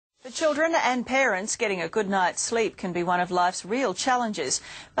For children and parents, getting a good night's sleep can be one of life's real challenges.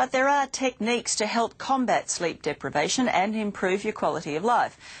 But there are techniques to help combat sleep deprivation and improve your quality of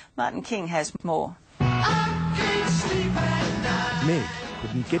life. Martin King has more. Meg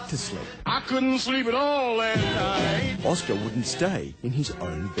couldn't get to sleep. I couldn't sleep at all last night. Oscar wouldn't stay in his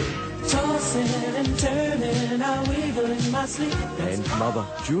own bed. Tossing and turning, I wiggle in my sleep. And mother,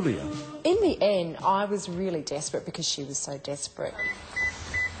 Julia. In the end, I was really desperate because she was so desperate.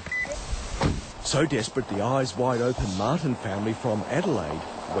 So desperate, the eyes wide open Martin family from Adelaide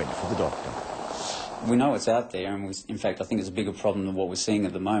went for the doctor. We know it's out there, and in fact I think it's a bigger problem than what we're seeing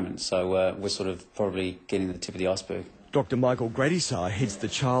at the moment, so we're sort of probably getting the tip of the iceberg. Dr Michael Gradisar heads the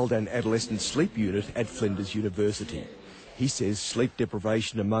Child and Adolescent Sleep Unit at Flinders University. He says sleep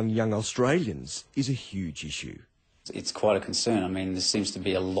deprivation among young Australians is a huge issue. It's quite a concern. I mean, there seems to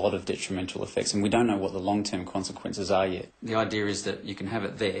be a lot of detrimental effects, and we don't know what the long-term consequences are yet. The idea is that you can have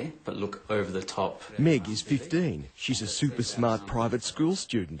it there, but look over the top. Meg is 15. She's a super smart private school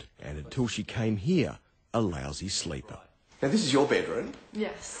student, and until she came here, a lousy sleeper. Now, this is your bedroom?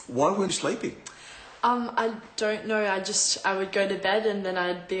 Yes. Why weren't you sleeping? I don't know. I would go to bed and then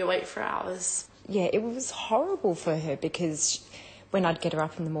I'd be awake for hours. Yeah, it was horrible for her because when I'd get her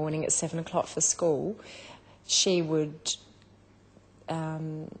up in the morning at 7 o'clock for school, she would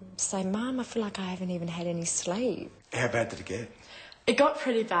say, "Mum, I feel like I haven't even had any sleep." How bad did it get? It got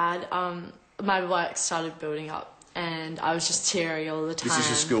pretty bad. My work started building up and I was just teary all the time. This is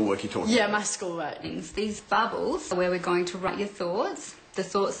your schoolwork you're talking about? Yeah, my schoolwork. These bubbles are where we're going to write your thoughts, the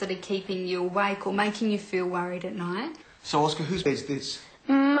thoughts that are keeping you awake or making you feel worried at night. So, Oscar, whose bed's this?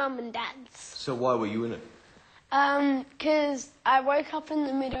 Mum and Dad's. So why were you in it? Because I woke up in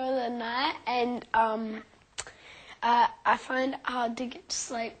the middle of the night and I find it hard to get to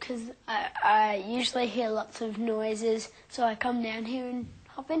sleep because I usually hear lots of noises, so I come down here and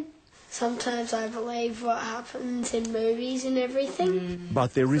hop in. Sometimes I believe what happens in movies and everything.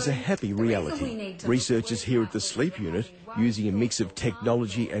 But there is a happy reality. Researchers here at the Sleep Unit, using a mix of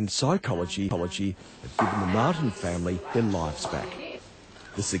technology and psychology, have given the Martin family their lives back.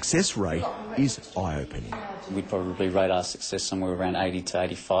 The success rate is eye-opening. We'd probably rate our success somewhere around 80 to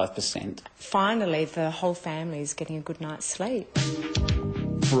 85%. Finally, the whole family is getting a good night's sleep.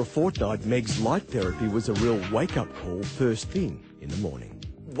 For a fortnight, Meg's light therapy was a real wake-up call first thing in the morning.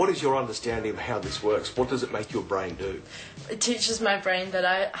 What is your understanding of how this works? What does it make your brain do? It teaches my brain that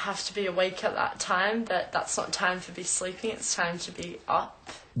I have to be awake at that time, that that's not time to be sleeping, it's time to be up.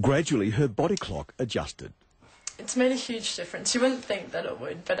 Gradually, her body clock adjusted. It's made a huge difference. You wouldn't think that it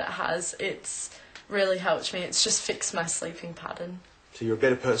would, but it has. It's really helped me. It's just fixed my sleeping pattern. So you're a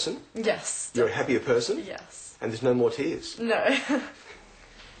better person? Yes. You're a happier person? Yes. And there's no more tears? No.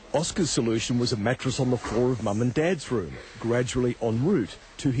 Oscar's solution was a mattress on the floor of Mum and Dad's room, gradually en route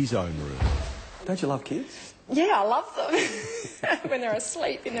to his own room. Don't you love kids? Yeah, I love them when they're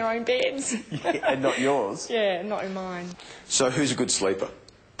asleep in their own beds. Yeah, and not yours? Yeah, not in mine. So who's a good sleeper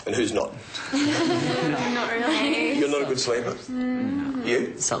and who's not? Not really. You're not a good sleeper?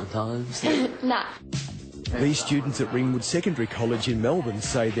 You? Sometimes. Nah. These students at Ringwood Secondary College in Melbourne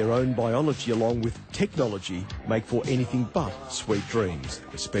say their own biology along with technology make for anything but sweet dreams,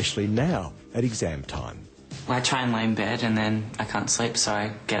 especially now at exam time. I try and lay in bed and then I can't sleep, so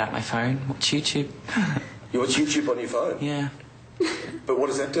I get out my phone, watch YouTube. You watch YouTube on your phone? Yeah. But what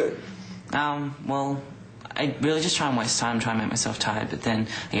does that do? Well, I really just try and waste time, try and make myself tired, but then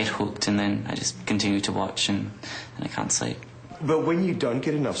I get hooked and then I just continue to watch and I can't sleep. But when you don't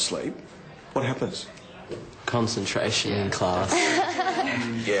get enough sleep, what happens? Concentration in class.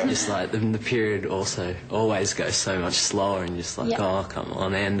 Yeah. Just like the period also always goes so much slower and just like, oh, come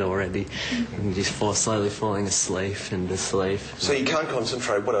on, end already. And just slowly falling asleep and asleep. So you can't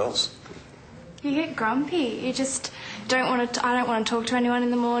concentrate, what else? You get grumpy. You just don't want to. I don't want to talk to anyone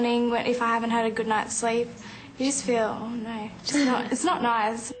in the morning if I haven't had a good night's sleep. You just feel, oh no, it's not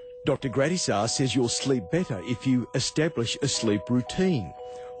nice. Dr Gradisar says you'll sleep better if you establish a sleep routine.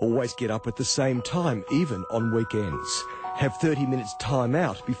 Always get up at the same time, even on weekends. Have 30 minutes time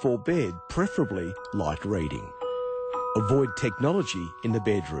out before bed, preferably light reading. Avoid technology in the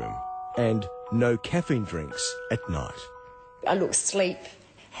bedroom. And no caffeine drinks at night. Sleep,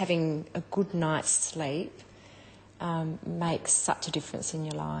 having a good night's sleep makes such a difference in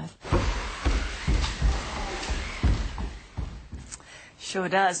your life. Sure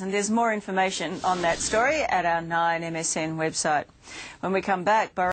does, and there's more information on that story at our 9MSN website. When we come back,